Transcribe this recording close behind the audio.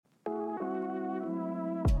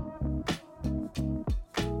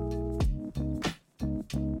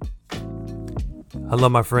Hello,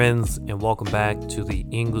 my friends, and welcome back to the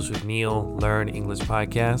English with Neil Learn English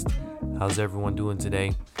podcast. How's everyone doing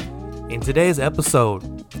today? In today's episode,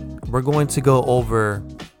 we're going to go over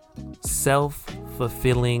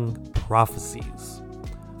self-fulfilling prophecies.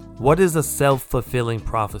 What is a self-fulfilling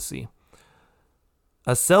prophecy?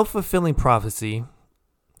 A self-fulfilling prophecy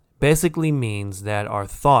basically means that our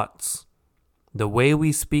thoughts, the way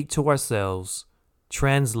we speak to ourselves,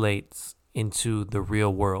 translates into the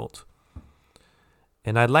real world.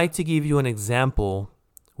 And I'd like to give you an example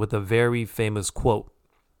with a very famous quote.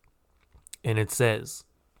 And it says,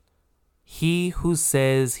 "He who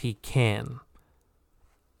says he can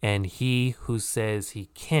and he who says he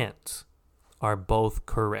can't are both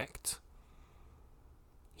correct."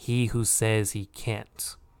 He who says he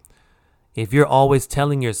can't. If you're always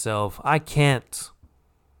telling yourself, I can't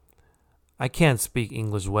speak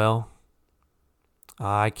English well.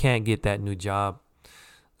 I can't get that new job.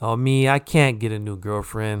 Oh, me, I can't get a new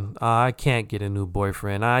girlfriend. I can't get a new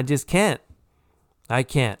boyfriend. I just can't. I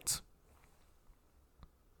can't.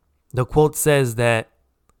 The quote says that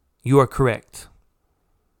you are correct.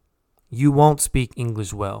 You won't speak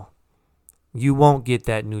English well. You won't get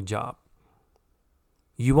that new job.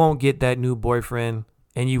 You won't get that new boyfriend,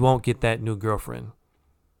 and you won't get that new girlfriend.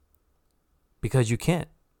 Because you can't.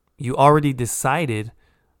 You already decided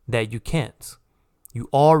that you can't. You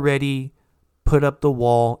already put up the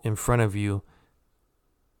wall in front of you,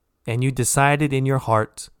 and you decided in your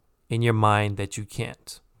heart, in your mind, that you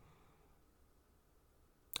can't.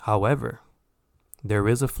 However, there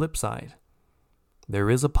is a flip side. There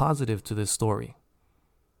is a positive to this story.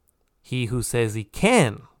 He who says he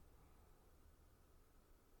can,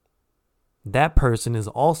 that person is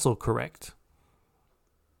also correct.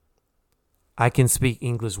 I can speak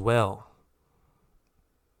English well.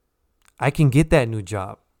 I can get that new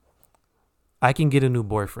job. I can get a new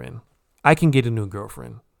boyfriend. I can get a new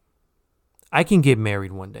girlfriend. I can get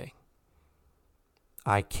married one day.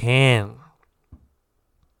 I can.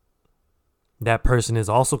 That person is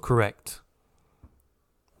also correct.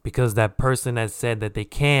 Because that person that said that they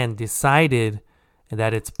can decided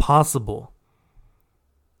that it's possible.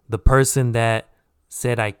 The person that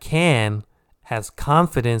said I can has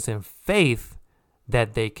confidence and faith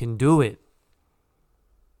that they can do it.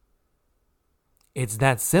 It's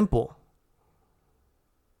that simple.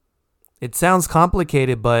 It sounds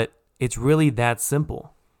complicated, but it's really that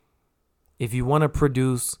simple. If you want to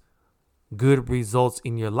produce good results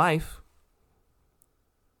in your life,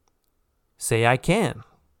 say, I can.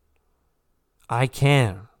 I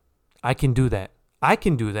can. I can do that. I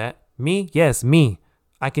can do that. Me? Yes, me.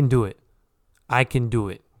 I can do it. I can do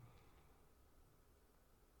it.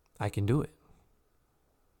 I can do it.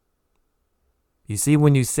 You see,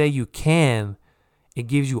 when you say you can, it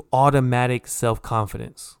gives you automatic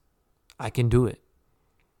self-confidence. I can do it.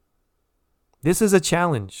 This is a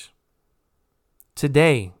challenge.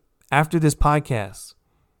 Today, after this podcast,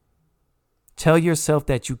 tell yourself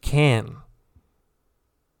that you can.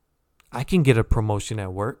 I can get a promotion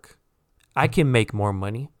at work. I can make more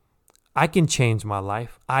money. I can change my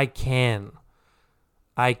life. I can.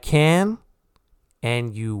 I can,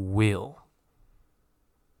 and you will.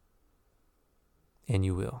 And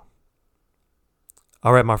you will.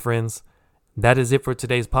 All right, my friends. That is it for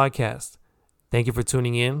today's podcast. Thank you for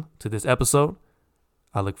tuning in to this episode.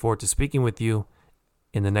 I look forward to speaking with you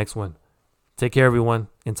in the next one. Take care, everyone,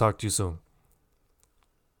 and talk to you soon.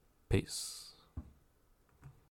 Peace.